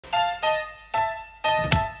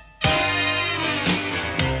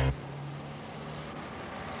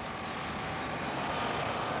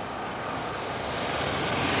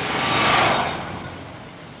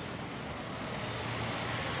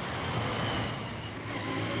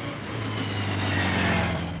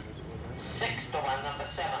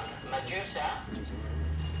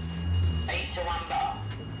to 1 bar.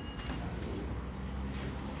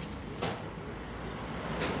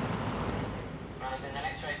 Runners in the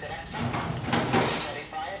next race at Epsom.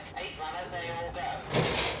 35, 8 runners, they all go.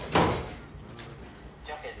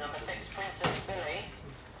 Jockeys number 6, Princess Billy.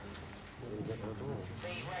 B.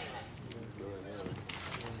 Raymond.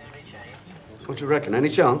 What do you reckon? Any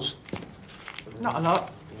chance? Not a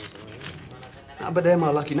lot. No, but they're my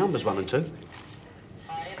lucky numbers, 1 and 2.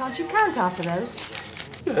 Can't you count after those?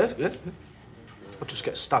 Yeah. I'll just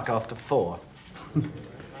get stuck after 4.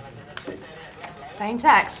 Paying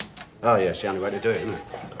tax? Oh, yeah, it's the only way to do it, isn't it?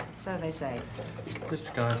 So they say. This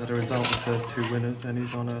guy's had a result the first 2 winners, and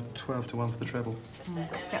he's on a 12 to 1 for the treble.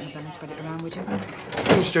 Get the gun and spread it around, would you?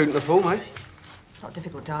 Good student of form, eh? Not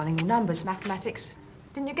difficult, darling. Numbers, mathematics.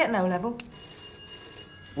 Didn't you get an O-level?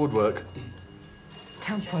 Woodwork.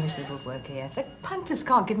 Don't polish the woodwork here. The punters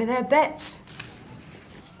can't give me their bets.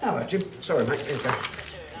 Hello, Jim. Sorry, mate. Here you go.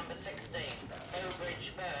 Number 16,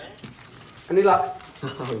 Bowbridge Burn. Any luck?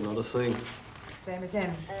 Oh, not a thing. Same as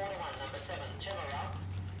him. 4 to 1, number 7, Chillerell.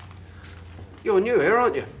 You're new here,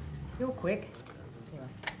 aren't you? You're quick.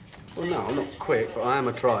 Well, no, I'm not quick, but I am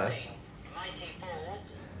a trier. Mighty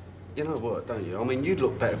Falls. You know what, don't you? I mean, you'd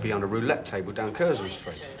look better behind a roulette table down Curzon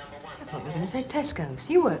Street. I thought you were going to say Tesco's.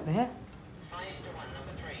 You work there. 5 to 1,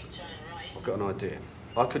 number 3, turn right. I've got an idea.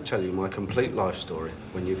 I could tell you my complete life story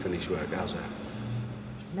when you finish work. How's that?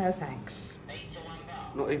 No, thanks. 8 to 1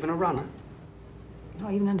 bar. Not even a runner?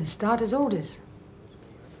 Not even under starter's orders.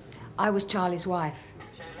 I was Charlie's wife.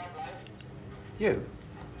 You?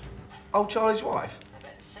 Oh, Charlie's wife?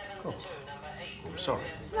 Number 7 Oh. to 2, number 8. I'm sorry.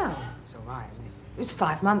 No, it's all right. It was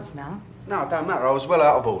 5 months now. No, it don't matter. I was well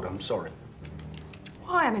out of order. I'm sorry.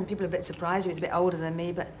 Why? I mean, people are a bit surprised he was a bit older than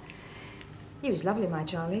me, but he was lovely, my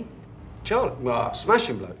Charlie. Charlie? Well,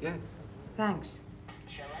 smashing bloke, yeah. Thanks.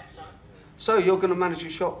 So you're going to manage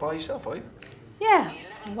your shop by yourself, are you? Yeah,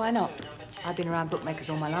 why not? I've been around bookmakers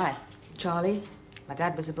all my life. Charlie, my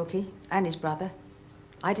dad was a bookie, and his brother.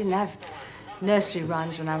 I didn't have nursery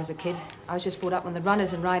rhymes when I was a kid. I was just brought up on the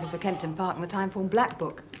runners and riders for Kempton Park and the Timeform Black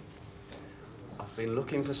Book. I've been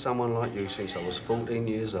looking for someone like you since I was 14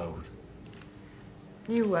 years old.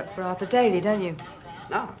 You work for Arthur Daly, don't you?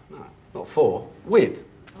 No, not for. With.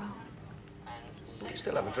 Wow. We can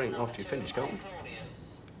still have a drink after you finish, can't we?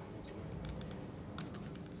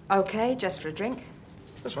 OK, just for a drink.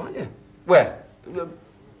 That's right, yeah. Where?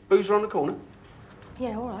 Boozer on the corner?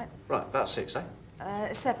 Yeah, all right. Right, about 6,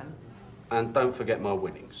 eh? 7. And don't forget my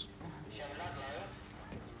winnings.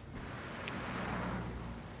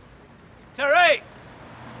 Terry!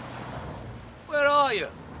 Where are you?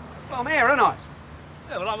 Well, I'm here, ain't I?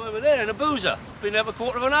 Yeah, well, I'm over there in a boozer. Been there for a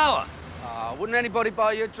quarter of an hour. Wouldn't anybody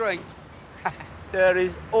buy you a drink? There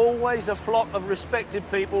is always a flock of respected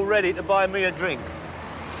people ready to buy me a drink.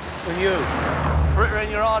 And you,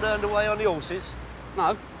 frittering your hard-earned away on the horses?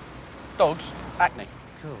 No. Dogs. Acne.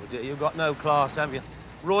 Oh, dear, you've got no class, have you?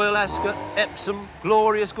 Royal Ascot, Epsom,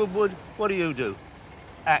 Glorious Goodwood. What do?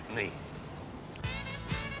 Acne.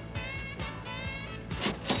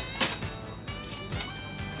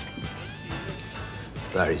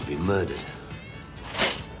 Barry's been murdered.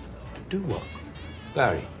 Do what?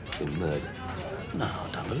 Barry's been murdered. No, I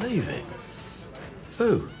don't believe it.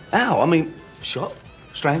 Who? How? I mean, shot?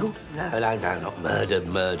 Strangled? No, not murdered.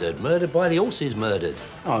 Murdered by the horses, murdered.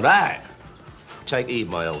 Oh, that. Take heed,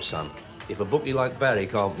 my old son. If a bookie like Barry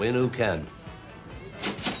can't win, who can?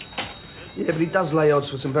 Yeah, but he does lay odds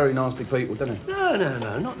for some very nasty people, doesn't he?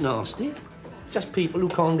 No, not nasty. Just people who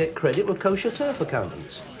can't get credit with kosher turf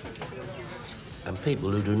accountants. And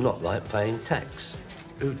people who do not like paying tax.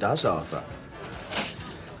 Who does, Arthur?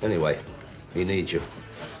 Anyway, he needs you.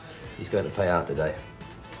 He's going to pay out today.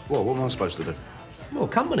 Well, what am I supposed to do? Well,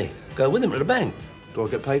 company. Go with him to the bank. Do I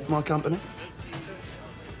get paid for my company?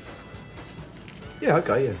 Yeah,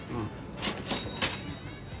 OK, yeah.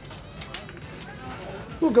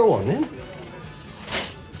 Well, go on, then.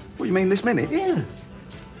 What, you mean this minute? Yeah.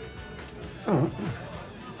 All right.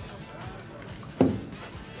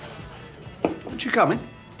 Aren't you coming?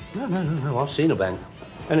 No. I've seen a bank.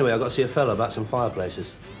 Anyway, I've got to see a fellow about some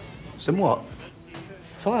fireplaces. Some what?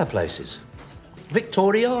 Fireplaces.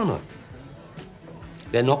 Victoriana.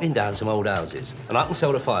 They're knocking down some old houses, and I can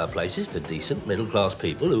sell the fireplaces to decent, middle-class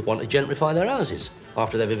people who want to gentrify their houses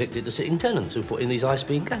after they've evicted the sitting tenants who put in these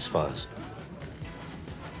high-speed gas fires.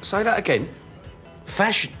 Say that again.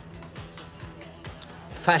 Fashion.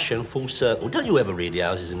 Fashion full circle. Don't you ever read the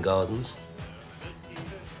Houses and Gardens?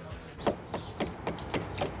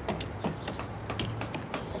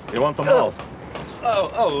 You want them all? Well,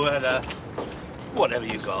 whatever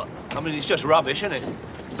you got. I mean, it's just rubbish, isn't it?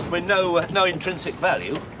 I mean, no intrinsic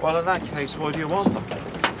value. Well, in that case, why do you want them?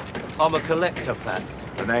 I'm a collector, Pat.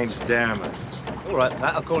 The name's Dermot. All right,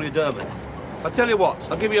 Pat, I'll call you Dermot. I'll tell you what,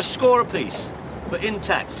 I'll give you a score apiece, but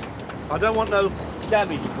intact. I don't want no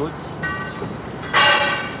damaged goods.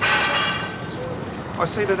 I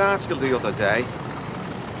seen an article the other day.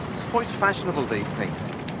 Quite fashionable, these things.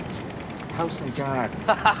 House and garden.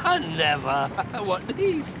 Never. What,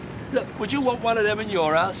 these? Look, would you want one of them in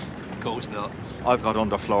your house? Of course not. I've got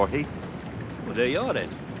underfloor heat. Well, there you are, then.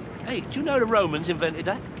 Hey, do you know the Romans invented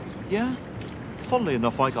that? Yeah. Funnily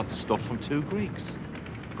enough, I got the stuff from 2 Greeks.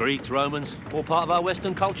 Greeks, Romans, all part of our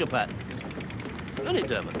Western culture, Pat. Isn't it,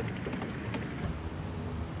 Dermot?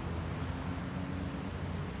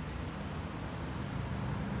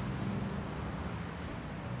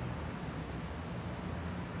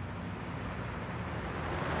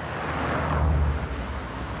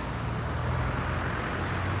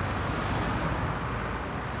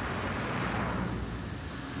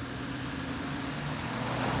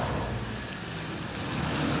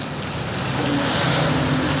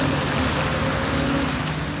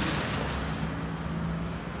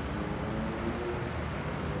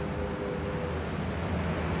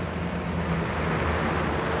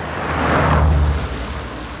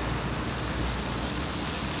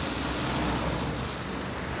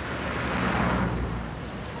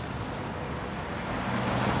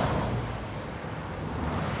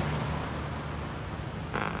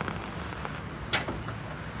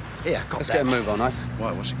 Yeah, let's get a move on, eh?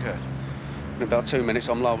 Why, what's occurred? In about 2 minutes,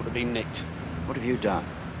 I'm liable to be nicked. What have you done?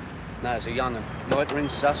 Now, as a young un, loitering,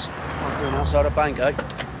 sus, I'm doing outside a bank, eh?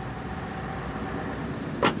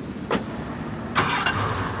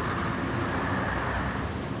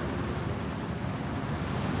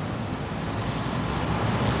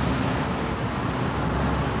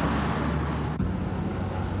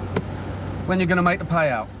 When you gonna make the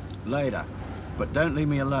payout? Later. But don't leave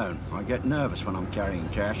me alone. I get nervous when I'm carrying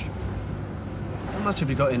cash. How much have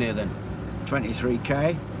you got in here, then?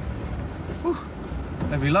 23K. Whew.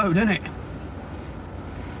 Heavy load, innit?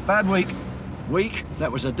 Bad week. Week?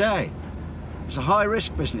 That was a day. It's a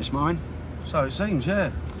high-risk business, mine. So it seems, yeah.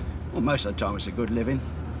 Well, most of the time it's a good living.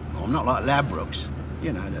 Well, I'm not like Ladbrokes.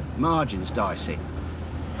 You know, the margin's dicey.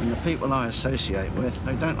 And the people I associate with,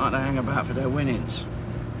 they don't like to hang about for their winnings.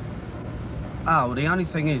 Oh, well, the only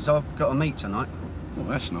thing is, I've got to meet tonight. Well,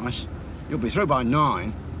 that's nice. You'll be through by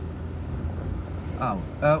 9. Oh,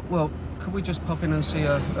 well, could we just pop in and see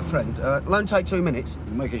a friend? Won't take 2 minutes.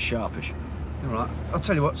 You make it sharpish. All right. I'll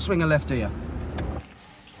tell you what, swing a left here.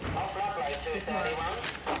 Off Ludlow 231.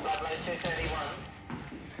 Off Ludlow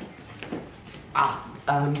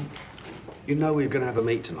 231. You know we're going to have a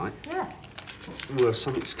meet tonight? Yeah. Well,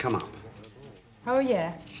 something's come up. Oh,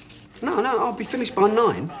 yeah? No, I'll be finished by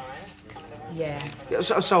 9. Yeah. Yeah,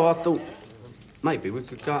 so I thought maybe we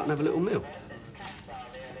could go out and have a little meal.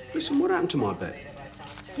 Listen, what happened to my bet?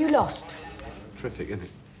 You lost. Terrific, isn't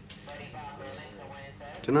it?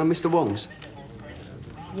 Do you know Mr. Wong's?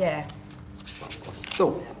 Yeah. I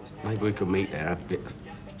thought maybe we could meet there, have a bit of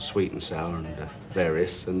sweet and sour and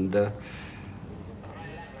various, and you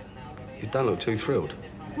don't look too thrilled.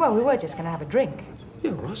 Well, we were just going to have a drink.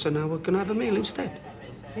 Yeah, all right, so now we're going to have a meal instead.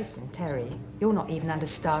 Listen, Terry, you're not even under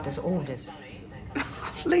starter's orders.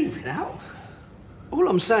 Leave it out. All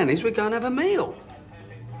I'm saying is we're going to have a meal.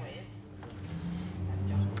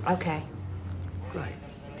 OK. Great.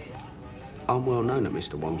 I'm well known at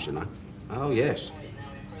Mr. Wong's, you know. Oh, yes.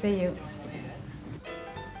 See you.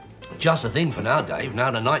 Just the thing for now, Dave.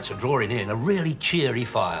 Now the nights are drawing in, a really cheery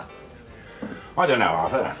fire. I don't know,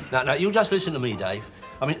 Arthur. Now, you just listen to me, Dave.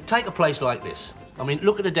 I mean, take a place like this. I mean,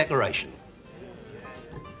 look at the decoration.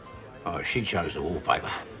 Oh, she chose the wallpaper.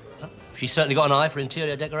 She's certainly got an eye for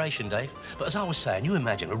interior decoration, Dave. But as I was saying, you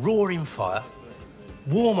imagine a roaring fire,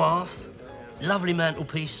 warm hearth, lovely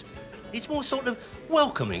mantelpiece. It's more sort of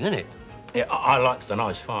welcoming, isn't it? Yeah, I liked the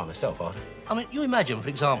nice fire myself, Arthur. I mean, you imagine, for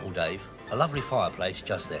example, Dave, a lovely fireplace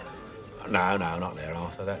just there. No, not there,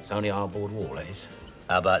 Arthur. That's only hardboard wall, that is.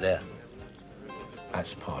 How about there?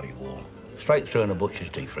 That's party wall. Straight through in a butcher's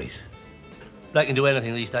deep freeze. They can do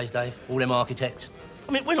anything these days, Dave, all them architects.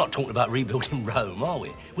 I mean, we're not talking about rebuilding Rome, are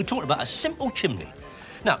we? We're talking about a simple chimney.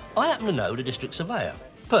 Now, I happen to know the district surveyor.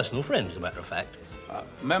 Personal friend, as a matter of fact.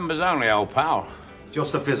 Members only, old pal.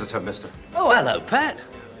 Just a visitor, mister. Oh, hello, Pat.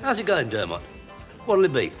 How's it going, Dermot? What'll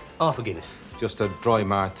it be? Half a Guinness. Just a dry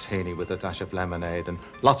martini with a dash of lemonade and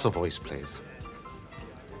lots of ice, please.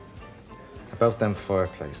 About them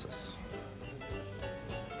fireplaces.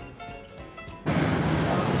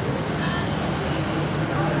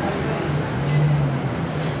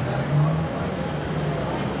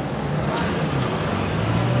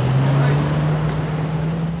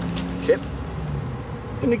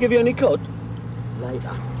 give you any cud?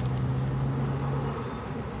 Later.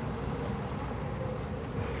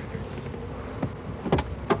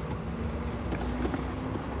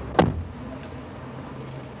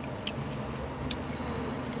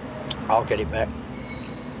 I'll get it back.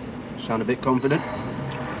 Sound a bit confident?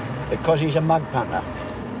 Because he's a mug punter.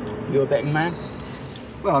 You a betting man?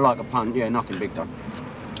 Well, I like a punt, yeah, nothing big though.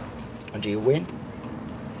 And do you win?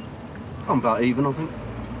 I'm about even, I think.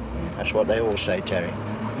 That's what they all say, Terry.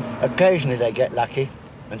 Occasionally they get lucky,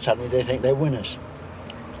 and suddenly they think they're winners.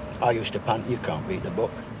 I used to punt, you can't beat the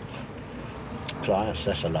book. Clients,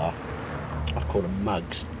 that's a laugh. I call them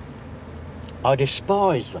mugs. I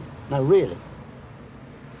despise them. No, really.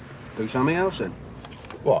 Do something else then.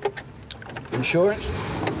 What? Insurance?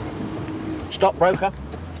 Stockbroker?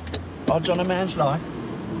 Odds on a man's life?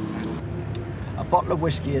 A bottle of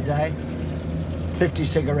whiskey a day, 50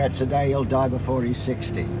 cigarettes a day, he'll die before he's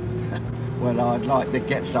 60. Well, I'd like to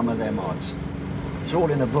get some of them odds. It's all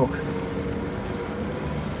in a book.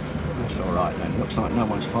 That's all right then. Looks like no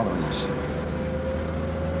one's following us.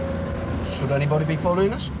 Should anybody be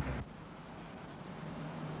following us?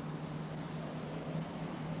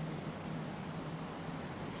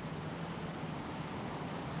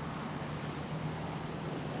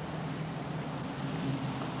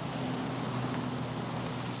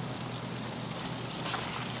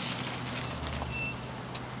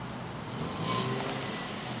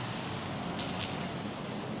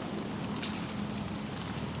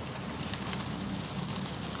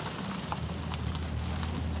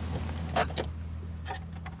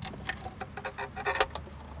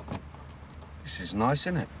 This is nice,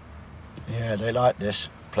 isn't it? Yeah, they like this.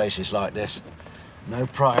 Places like this. No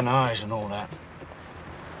prying eyes and all that.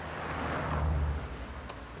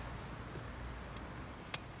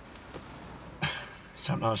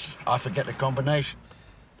 Sometimes I forget the combination.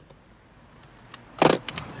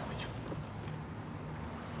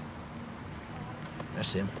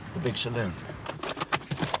 That's him, the big saloon.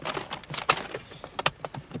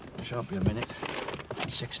 Shan't be a minute.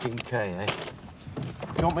 16K, eh?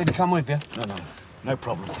 Do you want me to come with you? No, no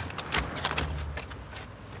problem.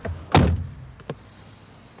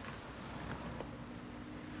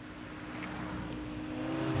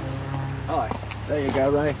 Hi, there you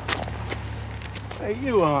go, Ray. Hey,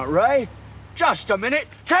 you aren't Ray. Just a minute.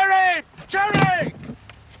 Terry! Terry!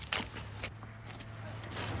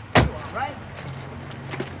 You aren't Ray.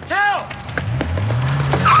 Tell!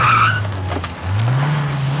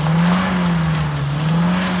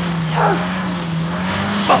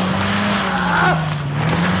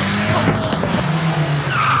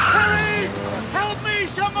 Terry! Help me,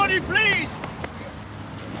 somebody, please!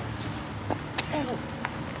 Help!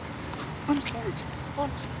 I'm sorry,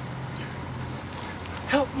 honestly.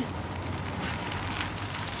 Help me.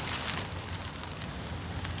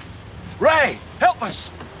 Ray, help us!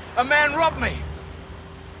 A man robbed me.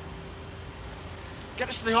 Get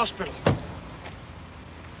us to the hospital.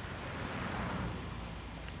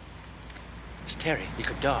 It's Terry. He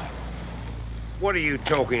could die. What are you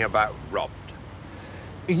talking about, robbed?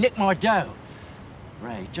 He nicked my dough.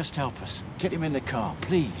 Ray, just help us. Get him in the car,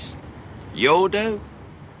 please. Your dough?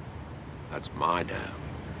 That's my dough.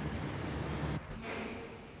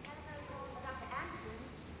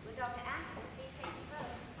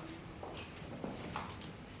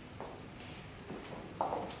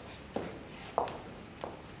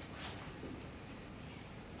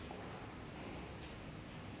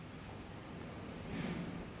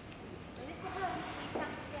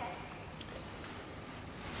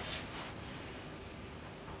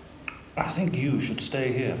 I think you should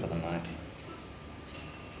stay here for the night.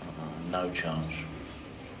 No chance.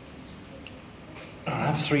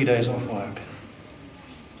 I'll have 3 days off work.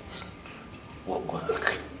 What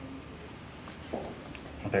work?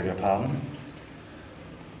 I beg your pardon?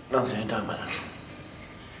 Nothing, it don't matter.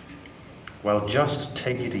 Well, just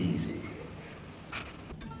take it easy.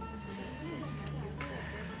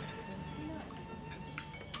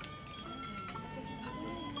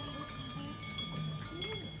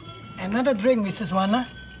 Another drink, Mrs. Warner?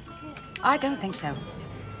 I don't think so.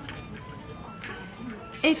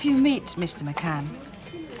 If you meet Mr. McCann,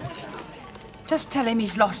 just tell him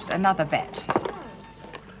he's lost another bet.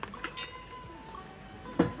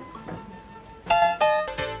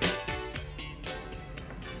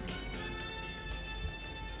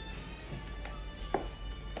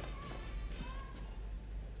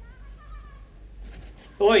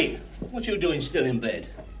 Oi, what you doing still in bed?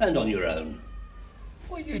 And on your own?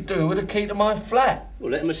 What you do with the key to my flat?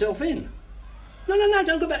 Well, letting myself in. No,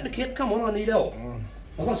 don't go back to Kip. Come on, I need help.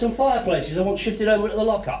 I've got some fireplaces I want shifted over to the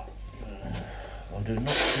lockup. I do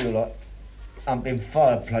not feel like humping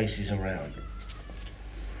fireplaces around.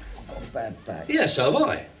 I've got a bad back. Yeah, so have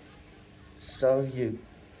I. So have you.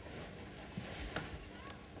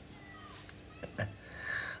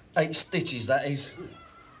 8 stitches, that is.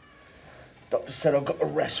 Doctor said I've got to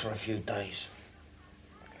rest for a few days.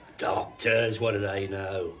 Doctors, what do they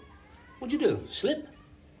know? What'd you do, slip?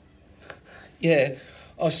 Yeah,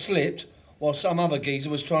 I slipped while some other geezer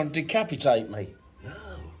was trying to decapitate me. No.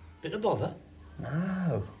 Bit of bother?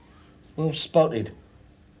 No. Well spotted.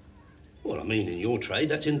 Well, I mean, in your trade,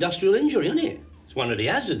 that's industrial injury, isn't it? It's one of the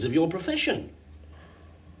hazards of your profession.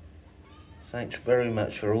 Thanks very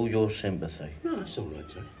much for all your sympathy. No, that's all right,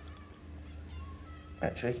 Terry.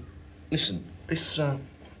 Actually, listen, this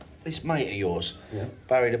mate of yours Yeah?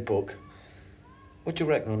 buried a book. What do you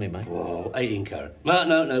reckon on him, mate? Whoa, 18 carat.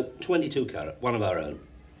 No, 22 carat. One of our own.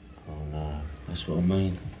 Oh, no, that's what I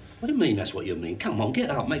mean. What do you mean that's what you mean? Come on, get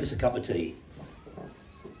up, make us a cup of tea.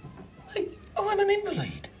 Mate, I'm an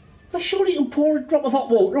invalid. Well, surely you can pour a drop of hot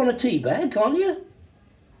water on a tea bag, can't you?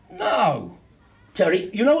 No. Terry,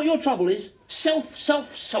 you know what your trouble is? Self.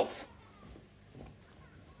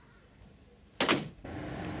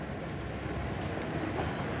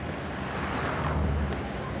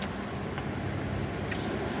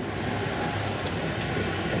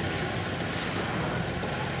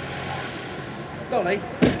 Dolly.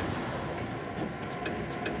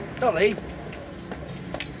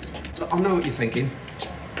 Look, I know what you're thinking.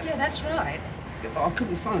 Yeah, that's right. I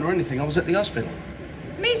couldn't phone or anything. I was at the hospital.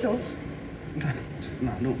 Measles?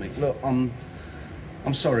 No, not me. Look, I'm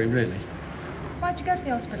sorry, really. Why'd you go to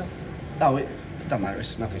the hospital? No, it don't matter.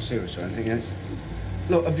 It's nothing serious or anything. It's...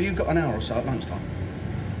 Look, have you got an hour or so at lunchtime?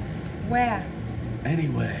 Where?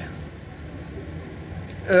 Anywhere.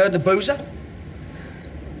 The boozer?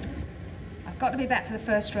 I've got to be back for the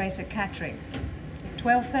first race at Catterick.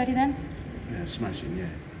 12:30 then? Yeah, smashing, yeah.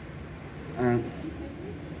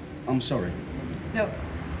 I'm sorry. Look,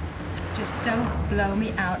 just don't blow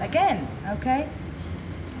me out again, okay?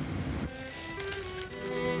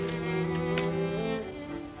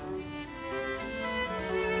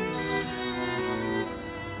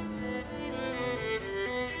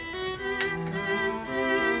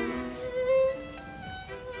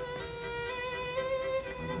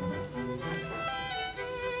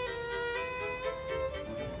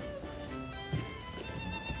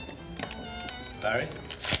 Barry?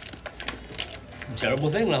 Terrible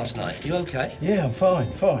thing last night. You okay? Yeah, I'm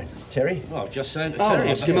fine. Terry? Well, I was just saying to I'll Terry...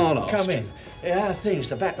 ask him, I'll ask. Come in. Yeah, how are things?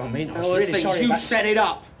 The back on me. I was Oh, really things, sorry you about... set it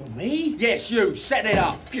up. Me? Yes, you set it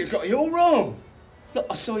up. You got it all wrong. Look,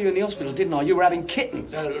 I saw you in the hospital, didn't I? You were having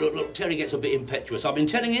kittens. No, look, Terry gets a bit impetuous. I've been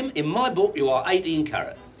telling him, in my book, you are 18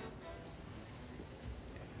 carat.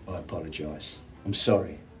 I apologise. I'm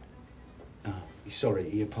sorry. Oh, he's sorry,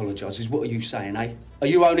 he apologises. What are you saying, eh? Are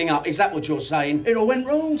you owning up? Is that what you're saying? It all went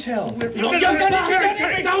wrong, Tel. Don't make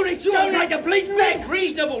a bleeding neck!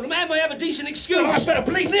 Reasonable. The man may have a decent excuse. Oh, I better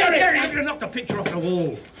bleed near it. Terry, I'm going to knock the picture off the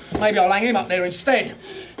wall. Maybe I'll hang him up there instead.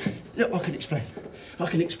 Look, I can explain.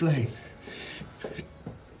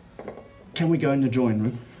 Can we go in the drawing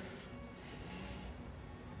room?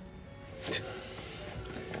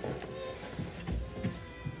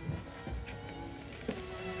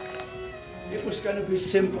 It was going to be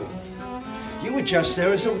simple. You were just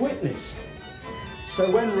there as a witness.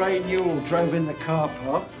 So when Ray Newell drove in the car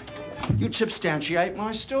park, you'd substantiate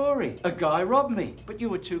my story. A guy robbed me, but you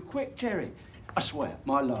were too quick, Terry. I swear,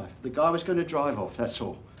 my life, the guy was going to drive off, that's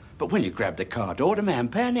all. But when you grabbed the car door, the man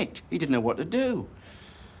panicked. He didn't know what to do.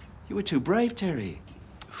 You were too brave, Terry.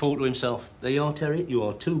 Fool to himself. There you are, Terry. You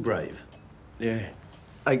are too brave. Yeah.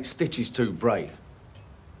 8 stitches too brave.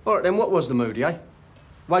 All right, then, what was the moody, eh?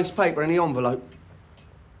 Waste paper in the envelope.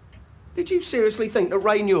 Did you seriously think that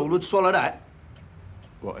Ray Newell would swallow that?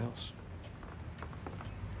 What else?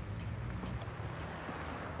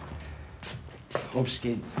 I'm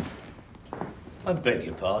skinned. I beg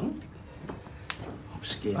your pardon? I'm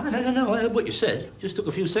skinned. No, I heard what you said. Just took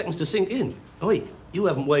a few seconds to sink in. Oh, wait, you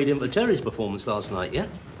haven't weighed in for Terry's performance last night yet?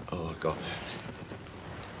 Oh, God.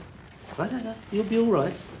 No, you'll be all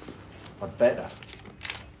right. I'd better.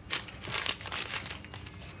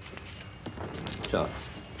 So,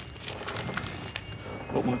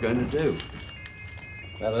 What am I going to do?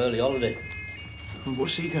 have an early holiday.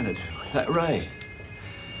 What's he going to do? That Ray?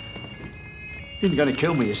 He isn't going to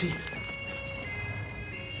kill me, is he?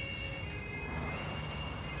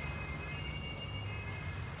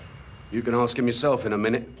 You can ask him yourself in a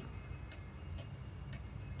minute.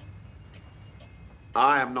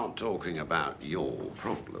 I am not talking about your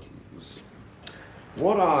problems.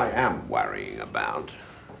 What I am worrying about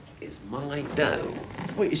is my dough.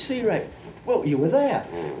 Well, you see, Ray, well, you were there.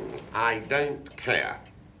 I don't care.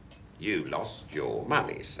 You lost your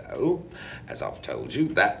money, so, as I've told you,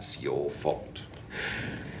 that's your fault.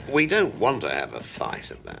 We don't want to have a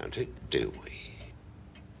fight about it, do we?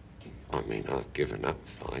 I mean, I've given up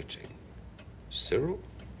fighting. Cyril,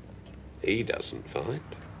 he doesn't fight.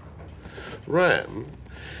 Ram,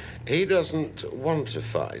 he doesn't want to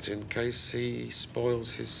fight in case he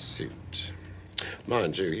spoils his suit.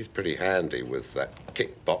 Mind you, he's pretty handy with that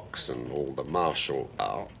kickbox and all the martial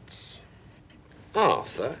arts.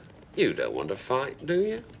 Arthur, you don't want to fight, do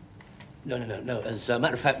you? No. As a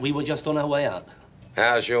matter of fact, we were just on our way out.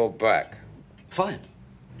 How's your back? Fine.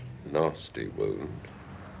 Nasty wound.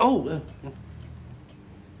 Oh,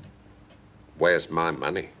 Where's my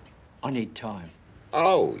money? I need time.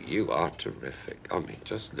 Oh, you are terrific. I mean,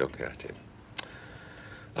 just look at him.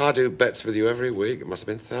 I do bets with you every week. It must have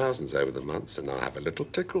been thousands over the months, and I have a little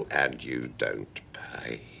tickle, and you don't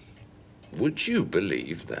pay. Would you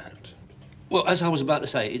believe that? well, as I was about to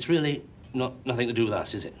say, it's really nothing to do with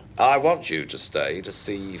us, is it? I want you to stay to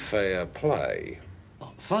see fair play.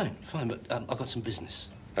 Oh, fine, but I've got some business.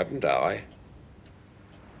 Haven't I?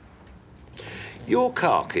 Your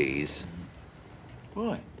car keys.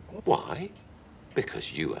 Why? Why?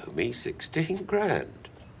 Because you owe me 16 grand.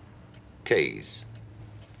 Keys.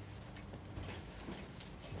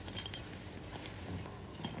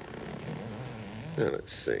 Now,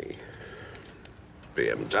 let's see.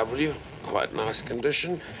 BMW, quite nice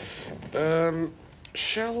condition.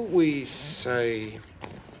 Shall we say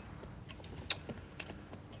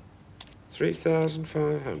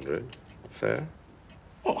 3,500? Fair?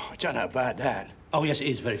 Oh, I don't know about that. Oh, yes, it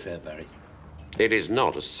is very fair, Barry. It is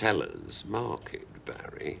not a seller's market,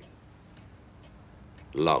 Barry.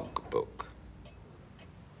 Logbook.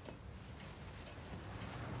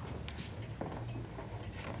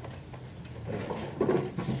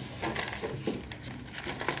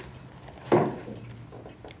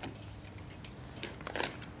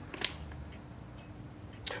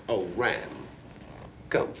 Oh, Ram,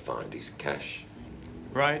 come find his cash.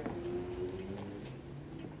 Right.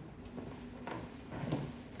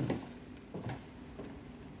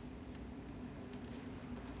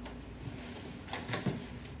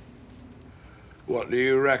 What do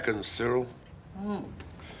you reckon, Cyril?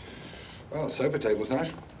 Well, sofa table's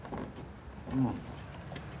nice.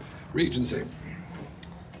 Regency.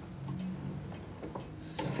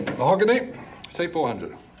 Mahogany, say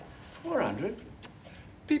 400. 400?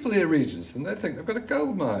 People hear Regents and they think they've got a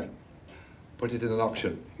gold mine. Put it in an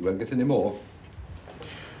auction. You won't get any more.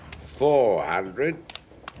 400.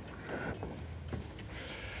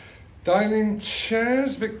 Dining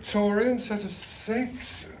chairs, Victorian, set of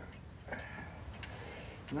 6.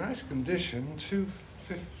 Nice condition,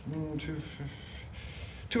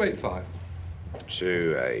 285.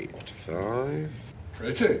 285.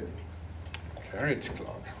 Pretty. Carriage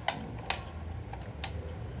clock.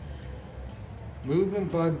 Movement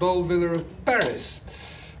by Bolvilla of Paris,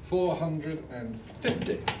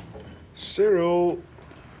 450. Cyril,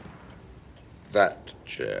 that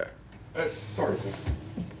chair. Sorry, sir.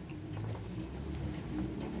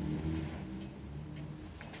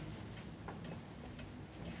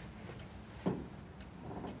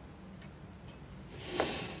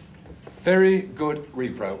 Very good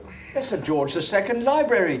repro. That's a George II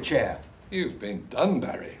library chair. You've been done,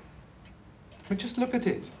 Barry. But just look at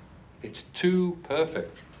it. It's too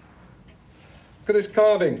perfect. Look at this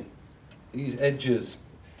carving. These edges.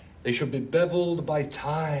 They should be beveled by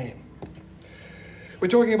time. We're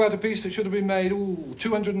talking about a piece that should have been made,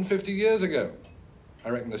 250 years ago. I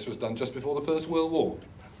reckon this was done just before the First World War.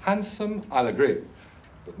 Handsome, I'll agree,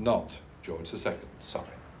 but not George II. Sorry.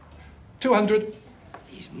 200.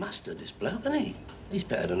 He's mastered this bloke, hasn't he? He's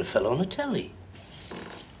better than a fellow on a telly.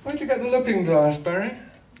 Where'd you get the looking glass, Barry?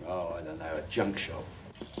 Oh, I don't know, a junk shop.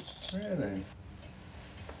 Really?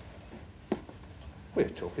 We're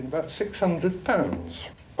talking about £600.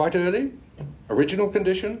 Quite early, original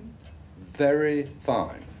condition, very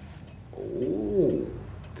fine. Oh,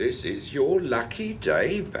 this is your lucky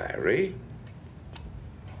day, Barry.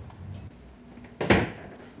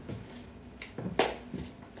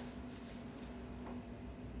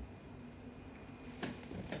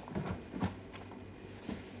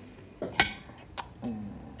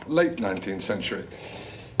 Late 19th century,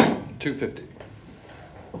 250.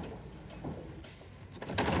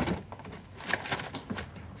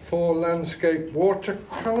 Four landscape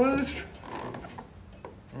watercolours.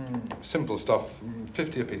 Simple stuff,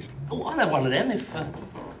 50 apiece. Oh, I'll have one of them if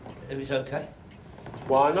it's okay.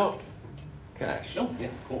 Why not? Cash. Oh, yeah,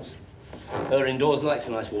 of course. Her indoors likes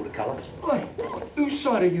a nice watercolour. Oi, Whose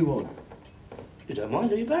side are you on? You don't mind,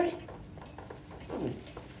 do you, Barry?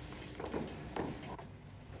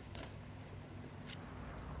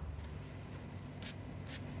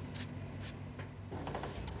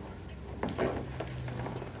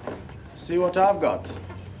 See what I've got?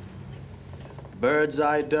 Bird's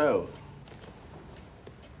eye doe.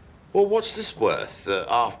 Well, what's this worth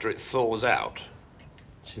after it thaws out?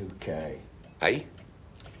 2K. Eh?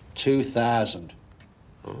 2,000.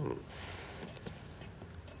 Oh.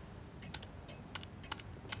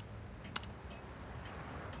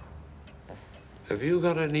 Have you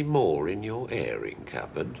got any more in your airing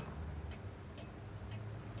cupboard?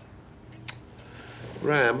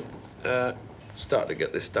 Ram, start to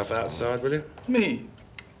get this stuff outside, will you? Me?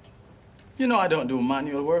 You know I don't do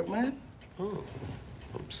manual work, man. Oh,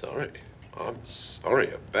 I'm sorry. I'm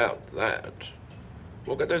sorry about that.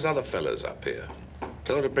 We'll get those other fellas up here.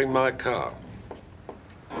 Tell her to bring my car.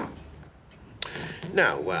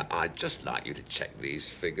 Now, I'd just like you to check these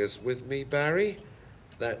figures with me, Barry.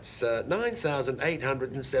 That's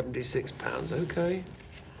 £9,876, okay?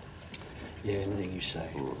 Yeah, anything you say.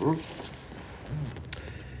 Mm-hmm.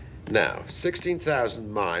 Now,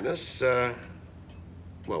 16,000 minus, well,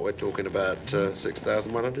 we're talking about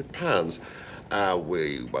 £6,100.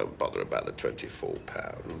 We won't bother about the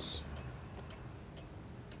 £24.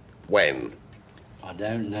 When? I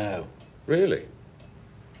don't know. Really?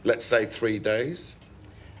 Let's say 3 days?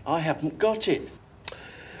 I haven't got it.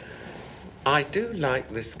 I do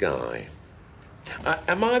like this guy.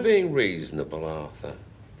 Am I being reasonable, Arthur?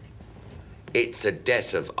 It's a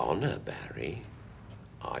debt of honour, Barry.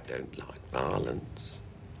 I don't like violence.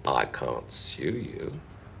 I can't sue you.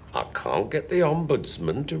 I can't get the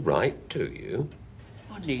Ombudsman to write to you.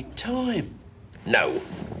 I need time. No.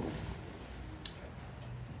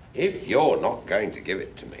 If you're not going to give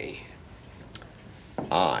it to me,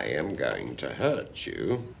 I am going to hurt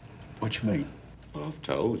you. What do you mean? I've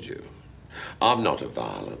told you. I'm not a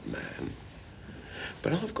violent man,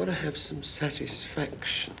 but I've got to have some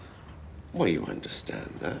satisfaction. Well, you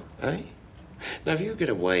understand that, eh? Now, if you get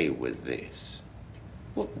away with this,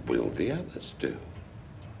 what will the others do?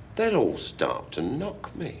 They'll all start to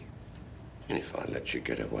knock me. And if I let you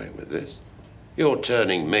get away with this, you're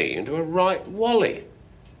turning me into a right wally.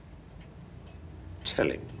 Tell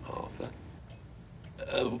him, Arthur.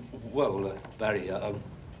 Well, Barry,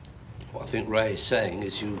 what I think Ray is saying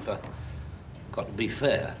is you've got to be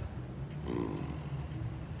fair.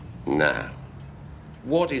 Now,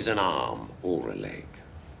 what is an arm or a leg?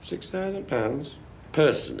 £6,000?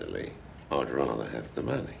 Personally, I'd rather have the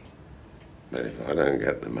money. But if I don't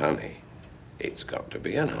get the money, it's got to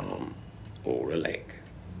be an arm or a leg.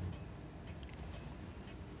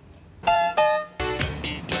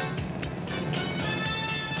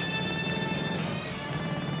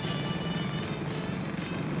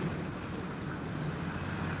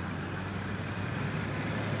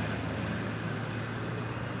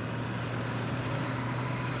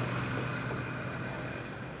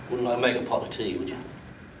 Wouldn't I make a pot of tea, would you?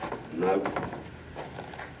 No.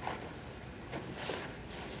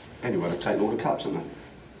 Anyway, I've taken all the cups, haven't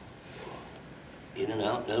I? In and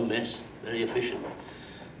out, no mess. Very efficient.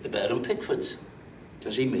 They're better than Pickford's.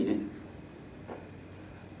 Does he mean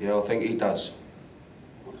it? Yeah, I think he does.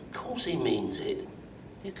 Well, of course he means it.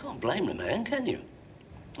 You can't blame the man, can you?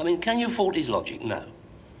 I mean, can you fault his logic? No.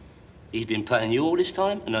 He's been paying you all this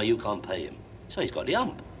time, and now you can't pay him. So he's got the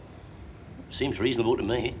hump. Seems reasonable to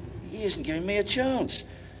me. He isn't giving me a chance.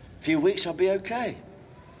 A few weeks, I'll be okay.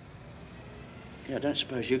 Yeah, I don't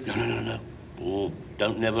suppose you can... No. Oh,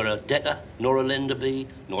 don't never a debtor, nor a lender be,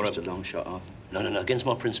 nor Just a long shot off. No, against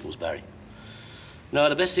my principles, Barry. No,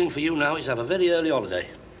 the best thing for you now is have a very early holiday.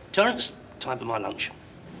 Terence, time for my lunch.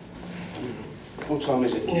 What time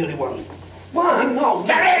is it? Nearly 1. 1? No,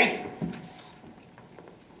 Daddy!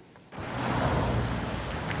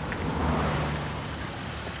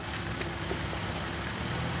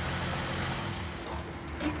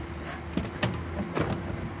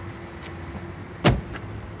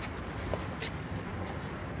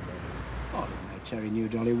 Terry knew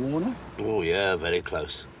Dolly Warner. Oh, yeah, very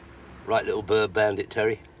close. Right little bird bandit,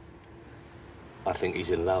 Terry. I think he's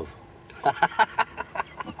in love.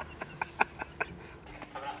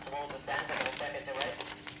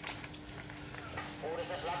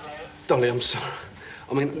 Dolly, I'm sorry.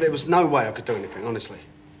 I mean, there was no way I could do anything, honestly.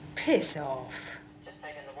 Piss off. Just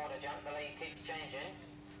taking the water jump, the lead keeps changing.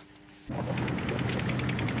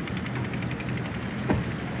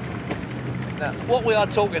 Now, what we are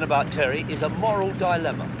talking about, Terry, is a moral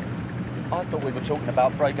dilemma. I thought we were talking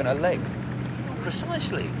about breaking a leg.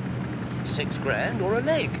 Precisely. £6 grand or a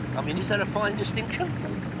leg. I mean, is that a fine distinction?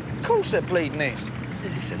 Of course they're bleeding east.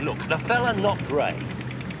 Listen, look, the fella knocked Ray.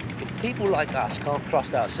 If people like us can't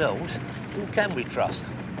trust ourselves, who can we trust?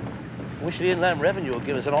 Wish the Inland Revenue would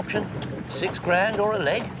give us an option. 6 grand or a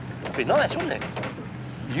leg. It'd be nice, wouldn't it?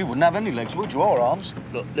 You wouldn't have any legs, would you, or arms?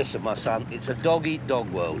 Look, listen, my son, it's a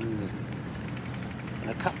dog-eat-dog world. In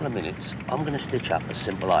a couple of minutes, I'm going to stitch up a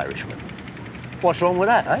simple Irishman. What's wrong with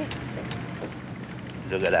that, eh?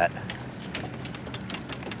 Look at that.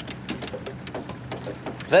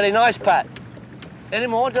 Very nice, Pat. Any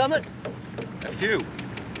more, Dermot? A few.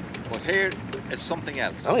 But here is something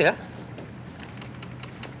else. Oh, yeah?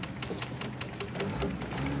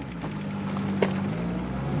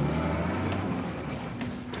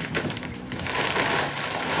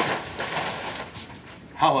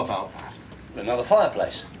 How about that? Another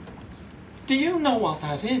fireplace. Do you know what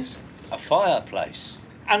that is? A fireplace?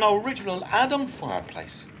 An original Adam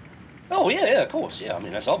fireplace. Oh, yeah, of course. Yeah, I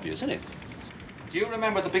mean, that's obvious, isn't it? Do you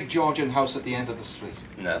remember the big Georgian house at the end of the street?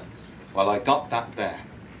 No. Well, I got that there.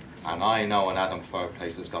 And I know an Adam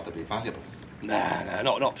fireplace has got to be valuable. Nah,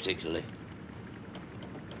 not particularly.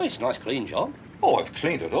 Well, it's a nice, clean job. Oh, I've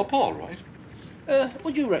cleaned it up all right.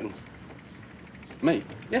 What do you reckon? Me?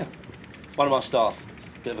 Yeah. One of my staff.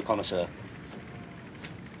 Bit of a connoisseur.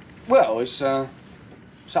 Well, it's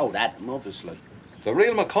old Adam, obviously. The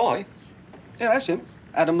real McCoy? Yeah, that's him.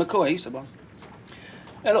 Adam McCoy, he's the one.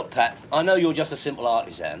 Now, look, Pat, I know you're just a simple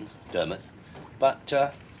artisan, Dermot, but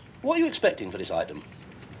what are you expecting for this item?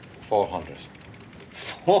 400.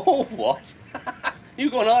 For what?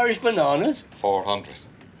 You got Irish bananas? 400.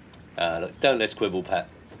 Look, don't let's quibble, Pat.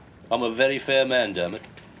 I'm a very fair man, Dermot.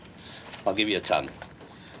 I'll give you a ton.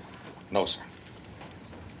 No, sir.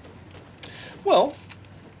 Well,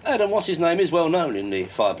 Adam, what's his name, is well known in the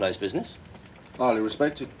fireplace business. Highly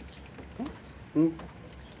respected.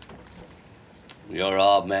 You're a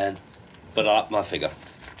hard man, but I up my figure.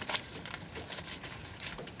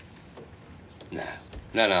 No,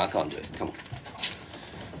 I can't do it. Come on.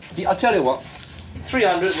 Yeah, I'll tell you what.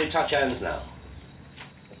 300 and we touch hands now.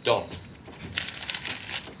 Done.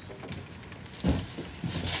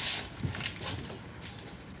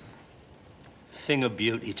 Thing of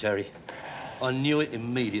beauty, Terry. I knew it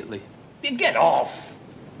immediately. You get off!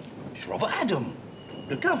 It's Robert Adam,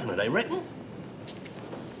 the governor, they reckon.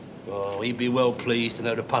 Oh, he'd be well pleased to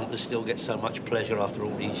know the punter still gets so much pleasure after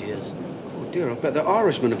all these years. Oh, dear, I bet the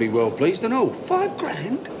Irishman would be well pleased and all. 5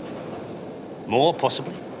 grand? More,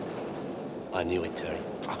 possibly. I knew it, Terry.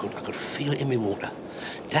 I could feel it in my water.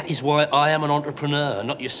 That is why I am an entrepreneur,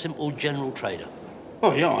 not your simple general trader.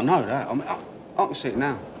 Oh, yeah, I know that. I mean, I can see it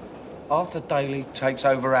now. Arthur Daly takes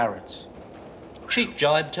over Harrods. Cheap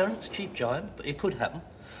jibe, Terence, cheap jibe, but it could happen.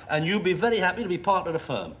 And you'd be very happy to be part of the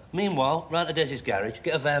firm. Meanwhile, round to Desi's garage,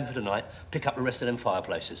 get a van for tonight, pick up the rest of them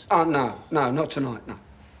fireplaces. Oh, no, not tonight, no.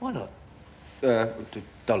 Why not? To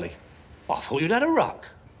Dolly. I thought you'd had a ruck.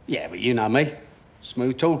 Yeah, but you know me.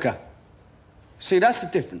 Smooth talker. See, that's the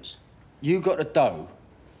difference. You got the dough,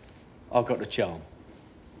 I've got the charm.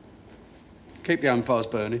 Keep your own fires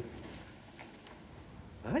burning.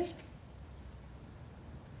 Eh?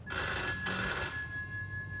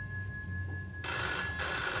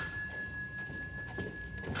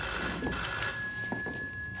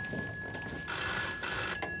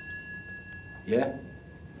 Yeah?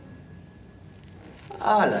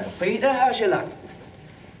 Hello, Peter. How's your luck?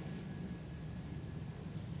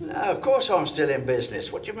 No, of course I'm still in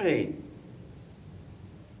business. What do you mean?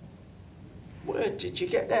 Where did you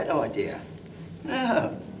get that idea?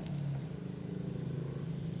 No.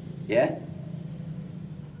 Yeah?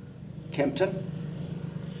 Kempton?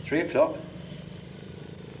 3 o'clock?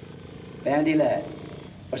 Bandy Lad.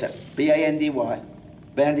 What's that? B-A-N-D-Y?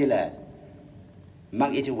 Bandy Lad.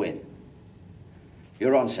 Monkey to win.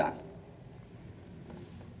 You're on, son.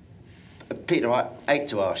 Peter, I hate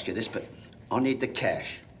to ask you this, but I need the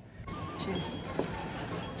cash. Cheers.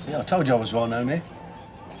 See, I told you I was well known here.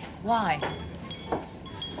 Why?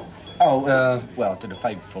 Oh, well, I did a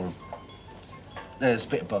favour for him. There's a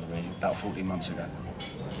bit of bothering about 14 months ago.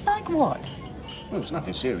 Like what? Well, it was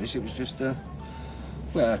nothing serious. It was just,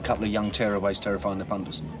 well, a couple of young tearaways terrifying the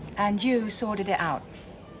punters. And you sorted it out?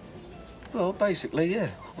 Well, basically, yeah.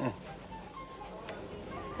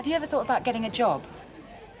 Have you ever thought about getting a job?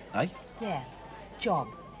 Eh? Yeah, job.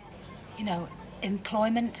 You know,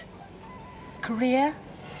 employment, career,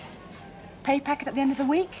 pay packet at the end of the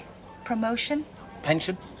week, promotion.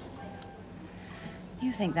 Pension?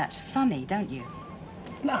 You think that's funny, don't you?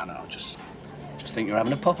 No, just think you're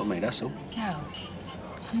having a pop at me, that's all. No,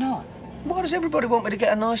 I'm not. Why does everybody want me to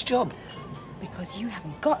get a nice job? Because you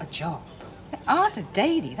haven't got a job. Arthur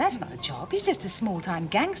Daly, that's not a job. He's just a small-time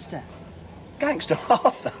gangster. Gangster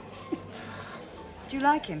Arthur? Do you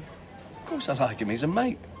like him? Of course I like him. He's a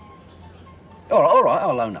mate. All right,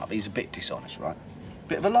 I'll own up. He's a bit dishonest, right?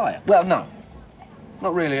 Bit of a liar. Well, no.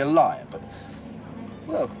 Not really a liar, but,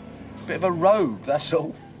 well, a bit of a rogue, that's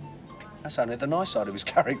all. That's only the nice side of his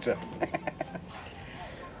character.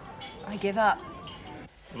 I give up.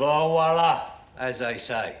 Voila, as they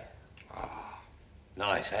say.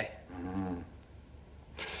 Nice, eh?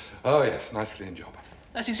 Oh, yes, nice clean job.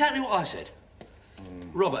 That's exactly what I said.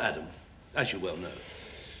 Robert Adam, as you well know.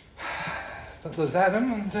 But there's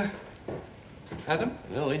Adam and... Adam?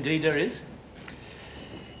 No, indeed there is.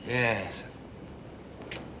 Yes.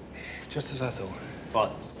 Just as I thought.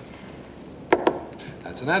 What?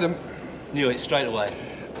 That's an Adam. Knew it straight away.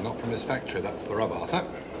 Not from his factory, that's the rub, Arthur.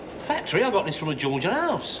 Factory? I got this from a Georgian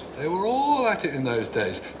house. They were all at it in those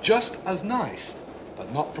days. Just as nice,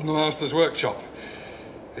 but not from the master's workshop.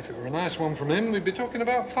 If it were a nice one from him, we'd be talking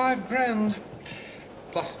about £5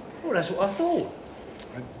 plus. Well, that's what I thought.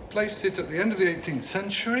 I placed it at the end of the 18th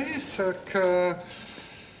century, circa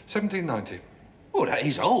 1790. Well, that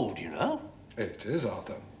is old, you know. It is,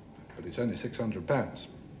 Arthur, but it's only £600.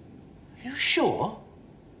 You sure?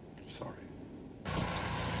 Sorry.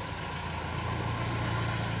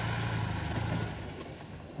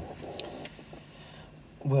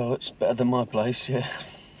 Well, it's better than my place, yeah.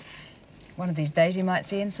 One of these days you might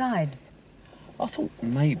see inside. I thought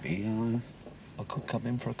maybe I could come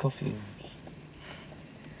in for a coffee.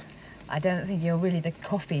 I don't think you're really the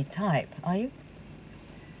coffee type, are you?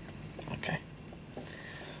 OK.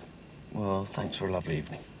 Well, thanks for a lovely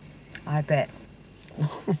evening. I bet.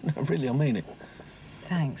 No, really, I mean it.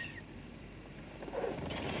 Thanks.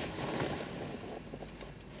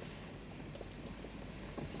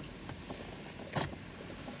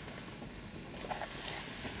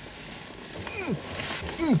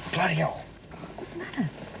 Bloody hell. What's the matter?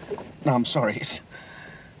 No, I'm sorry. It's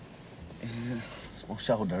my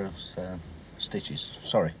shoulder. It's stitches.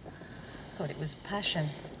 Sorry. Thought it was passion.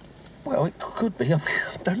 Well, it could be.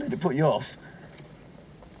 Don't let it put you off.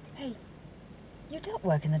 Hey, you don't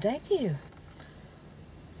work in the day, do you?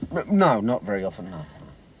 No, not very often, no.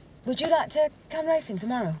 Would you like to come racing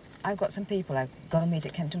tomorrow? I've got some people I've got to meet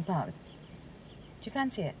at Kempton Park. Do you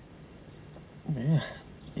fancy it?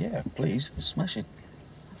 Yeah, please. Smash it.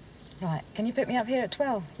 Right, can you pick me up here at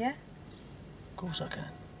 12, yeah? Of course I can.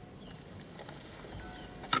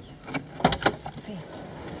 See.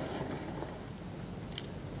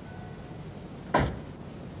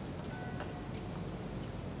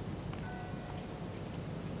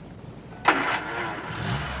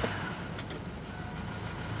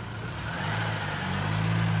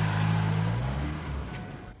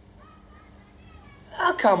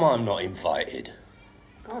 How come I'm not invited?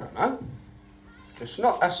 I don't know. Just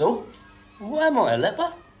not, that's all. Well, am I a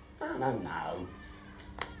leper? No.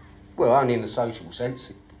 Well, only in the sociable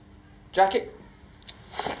sense. Jacket?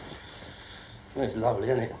 It's lovely,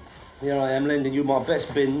 isn't it? Here I am lending you my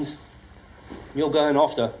best bins. You're going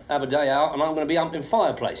off to have a day out and I'm going to be humping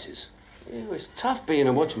fireplaces. Yeah, well, it's tough being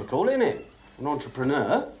a whatchamacallit, isn't it? An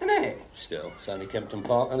entrepreneur, isn't it? Still, it's only Kempton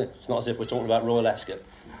Park, isn't it? It's not as if we're talking about Royal Ascot.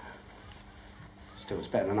 Still, it's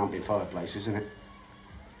better than humping fireplaces, isn't it?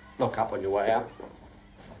 Lock up on your way out.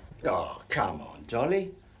 Oh, come on,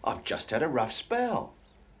 Dolly. I've just had a rough spell.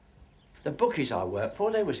 The bookies I work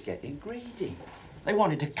for, they was getting greedy. They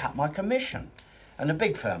wanted to cut my commission, and the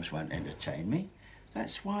big firms won't entertain me.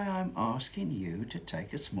 That's why I'm asking you to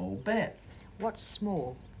take a small bet. What's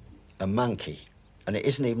small? A monkey, and it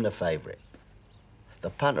isn't even a favourite.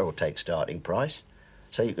 The punter will take starting price,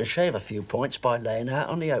 so you can shave a few points by laying out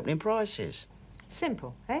on the opening prices.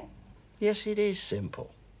 Simple, eh? Yes, it is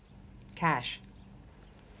simple. Cash.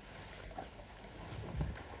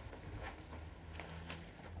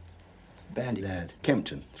 Bandy lad,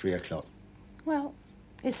 Kempton, 3 o'clock. Well,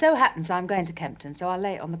 it so happens I'm going to Kempton, so I'll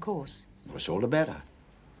lay it on the course. What's all the better?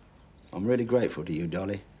 I'm really grateful to you,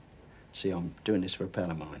 Dolly. See, I'm doing this for a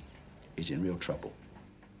pal of mine. He's in real trouble.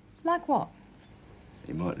 Like what?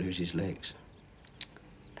 He might lose his legs.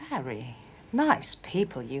 Barry, nice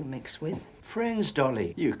people you mix with. Friends,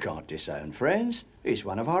 Dolly. You can't disown friends. He's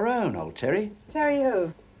one of our own, old Terry. Terry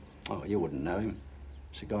who? Oh, you wouldn't know him.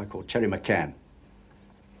 It's a guy called Terry McCann.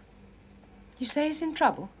 You say he's in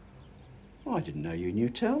trouble? Oh, I didn't know you knew,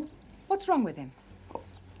 Tel. What's wrong with him? Oh,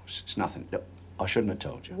 it's nothing. Look, I shouldn't have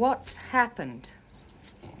told you. What's happened?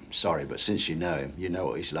 I'm sorry, but since you know him, you know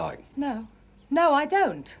what he's like. No. No, I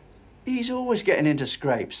don't. He's always getting into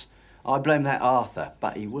scrapes. I blame that Arthur,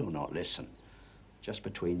 but he will not listen. Just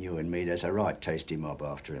between you and me, there's a right tasty mob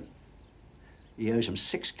after him. He owes them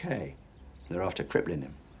 6K. They're after crippling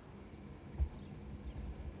him.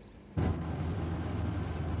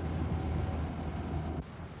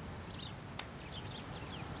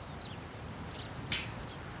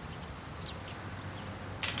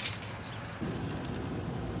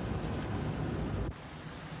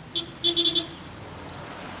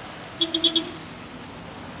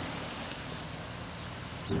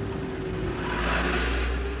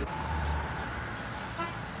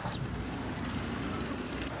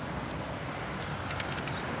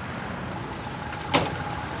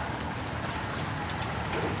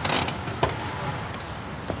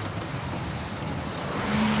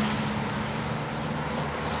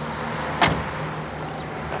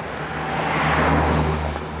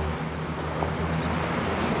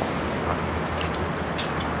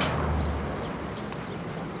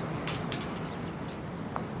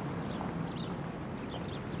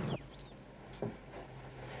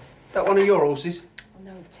 that one of your horses? Oh,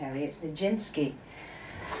 no, Terry, it's Nijinsky.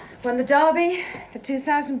 Won the Derby, the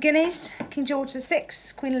 2,000 guineas, King George VI,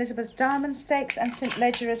 Queen Elizabeth Diamond Stakes, and St.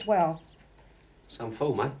 Ledger as well. Some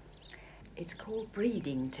fool, mate. It's called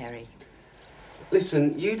breeding, Terry.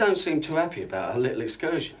 Listen, you don't seem too happy about our little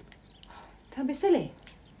excursion. Don't be silly.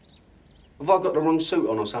 Have I got the wrong suit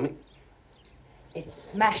on or something? It's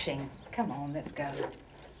smashing. Come on, let's go.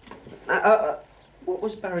 What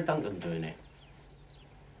was Barry Duncan doing here?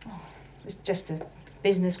 Oh, it's just a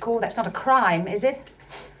business call. That's not a crime, is it?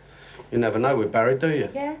 You never know with Barry, do you?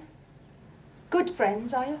 Yeah. Good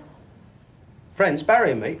friends, are you? Friends,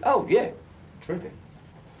 Barry and me? Oh, yeah. Terrific.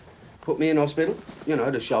 Put me in hospital, you know,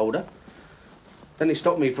 the shoulder. Then he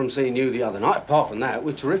stopped me from seeing you the other night. Apart from that,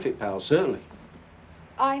 we're terrific pals, certainly.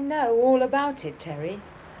 I know all about it, Terry.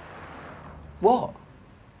 What?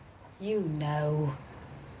 You know.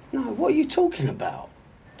 No, what are you talking about?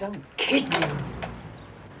 Don't kid me.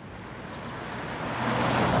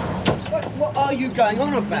 What are you going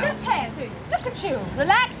on about? You don't care, do you? Look at you.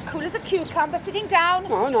 Relaxed, cool as a cucumber, sitting down.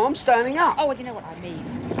 No, I'm standing up. Oh, well, you know what I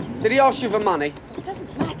mean. Did he ask you for money? It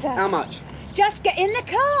doesn't matter. How much? Just get in the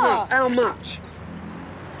car. No, how much?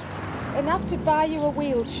 Enough to buy you a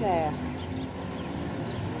wheelchair.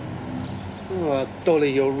 Oh,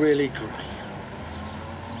 Dolly, you're really great.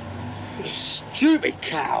 You stupid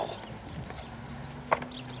cow.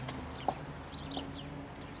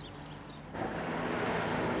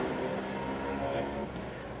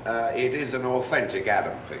 It is an authentic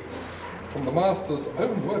Adam piece. From the master's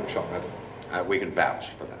own workshop, madam. We can vouch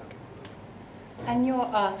for that. And you're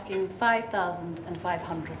asking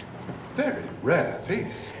 5,500. Very rare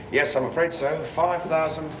piece. Yes, I'm afraid so.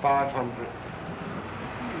 5,500.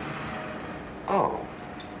 Oh.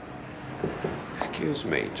 Excuse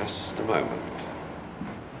me, just a moment.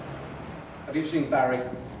 Have you seen Barry?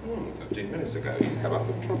 15 minutes ago, he's come up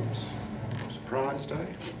with trumps. Surprised, eh?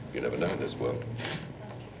 You never know in this world.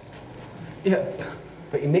 Yeah,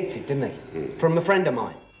 but he nicked it, didn't he? From a friend of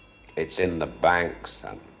mine. It's in the bank,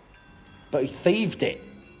 son. But he thieved it.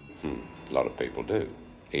 A lot of people do.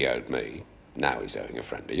 He owed me. Now he's owing a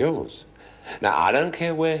friend of yours. Now, I don't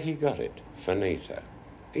care where he got it. Finito.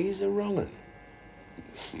 He's a wrong 'un.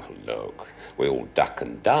 Well, look, we all duck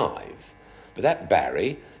and dive. But that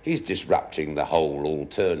Barry, he's disrupting the whole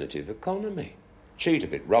alternative economy. Cheat a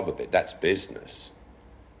bit, rob a bit, that's business.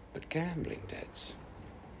 But gambling debts,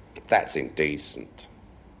 that's indecent.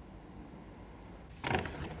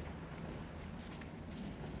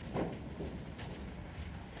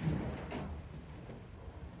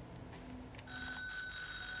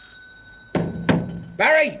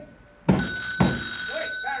 Barry! Wait,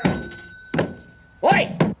 Barry! Wait!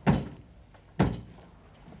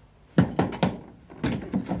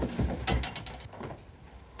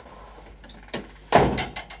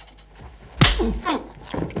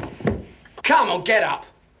 Come on, get up!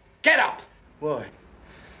 Get up! Why?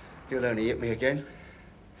 You'll only hit me again.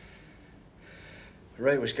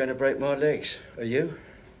 Ray was going to break my legs. Are you?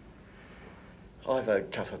 I've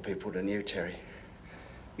owed tougher people than you, Terry.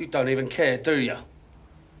 You don't even care, do you?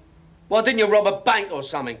 Why didn't you rob a bank or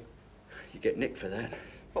something? You get nicked for that.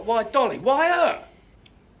 But why Dolly? Why her?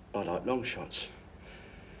 I like long shots.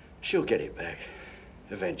 She'll get it back.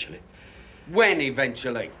 Eventually. When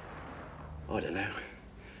eventually? I don't know.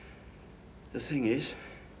 The thing is,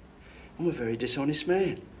 I'm a very dishonest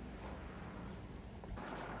man.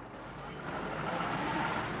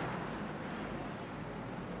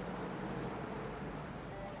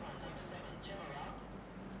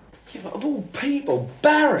 Yeah, but of all people,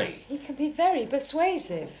 Barry! He can be very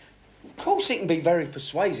persuasive. Of course he can be very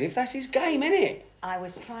persuasive. That's his game, isn't it? I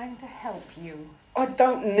was trying to help you. I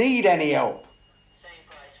don't need any help.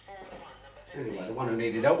 Anyway, the one who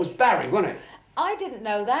needed help was Barry, wasn't it? I didn't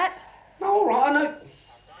know that. No, all right, I know.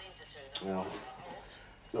 Well,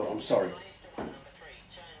 look, I'm sorry.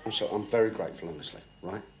 I'm sorry. I'm very grateful, honestly,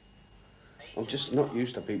 right? I'm just not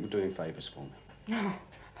used to people doing favours for me. No,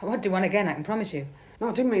 I won't do one again, I can promise you. No,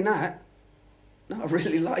 I didn't mean that. No, I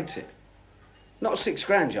really liked it. Not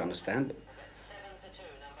 £6,000, you understand, but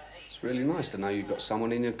it's really nice to know you've got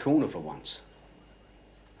someone in your corner for once.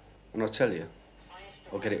 And I'll tell you,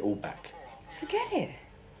 I'll get it all back. Forget it.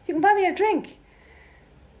 You can buy me a drink.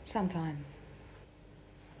 Sometime.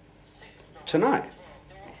 Tonight?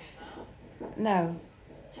 No.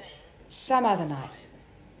 Some other night.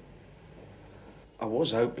 I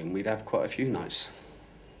was hoping we'd have quite a few nights.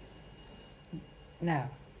 No.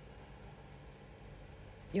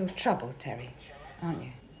 You're troubled, Terry, aren't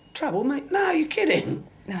you? Trouble, mate? No, you're kidding.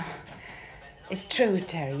 No. It's true,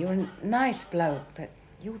 Terry. You're a nice bloke, but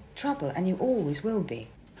you're trouble, and you always will be.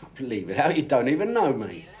 Believe it, how you don't even know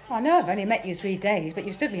me. I know I've only met you 3 days, but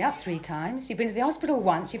you've stood me up 3 times. You've been to the hospital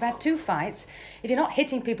once, you've had 2 fights. If you're not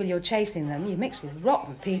hitting people, you're chasing them. You mix with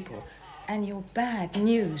rotten people. And you're bad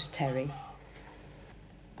news, Terry.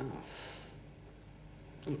 Oh.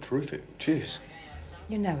 Oh, terrific. Cheers.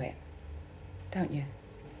 You know it, don't you?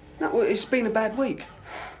 No, well, it's been a bad week.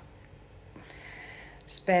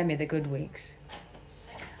 Spare me the good weeks.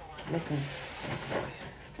 Listen,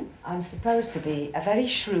 I'm supposed to be a very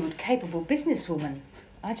shrewd, capable businesswoman.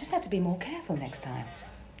 I just have to be more careful next time.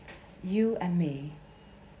 You and me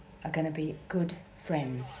are going to be good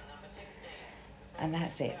friends. And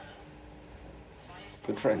that's it.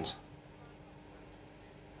 Good friends.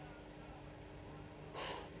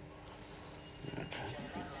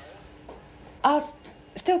 I'll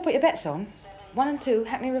still put your bets on. 1 and 2,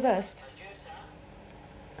 Hackney reversed.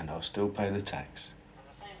 And I'll still pay the tax.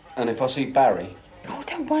 And if I see Barry... Oh,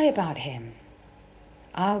 don't worry about him.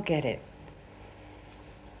 I'll get it.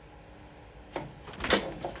 I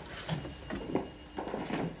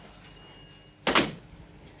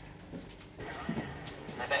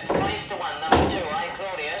bet 5-1, number 2,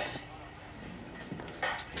 Claudius.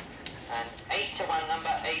 And 8-1,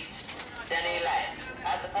 number 8, Denny Lay.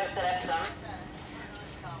 At the post to left, son.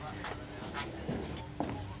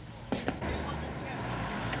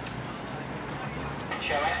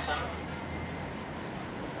 Show Epsom.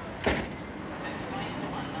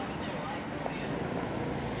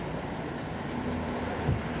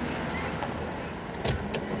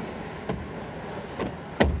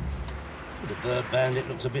 The bird bandit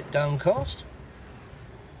looks a bit downcast.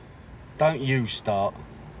 Don't you start.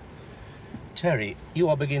 Terry, you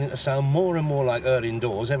are beginning to sound more and more like her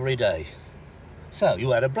indoors every day. So,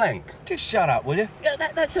 you had a blank. Just shut up, will you? Yeah,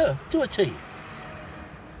 that's her, to a T.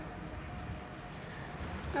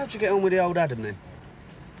 How'd you get on with the old Adam, then?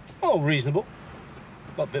 Oh, reasonable.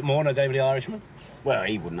 Got a bit more than I gave the Irishman. Well,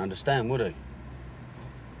 he wouldn't understand, would he?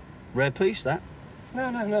 Rare piece, that. No,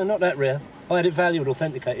 not that rare. I had it valued,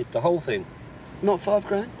 authenticated, the whole thing. Not 5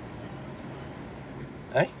 grand?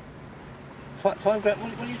 Eh? 5 grand?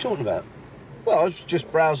 What are you talking about? Well, I was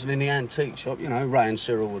just browsing in the antique shop, you know, Ray and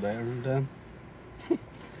Cyril were there, and,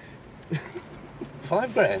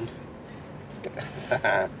 5 grand?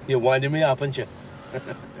 You're winding me up, aren't you?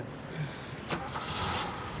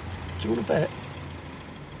 Do you want to bet?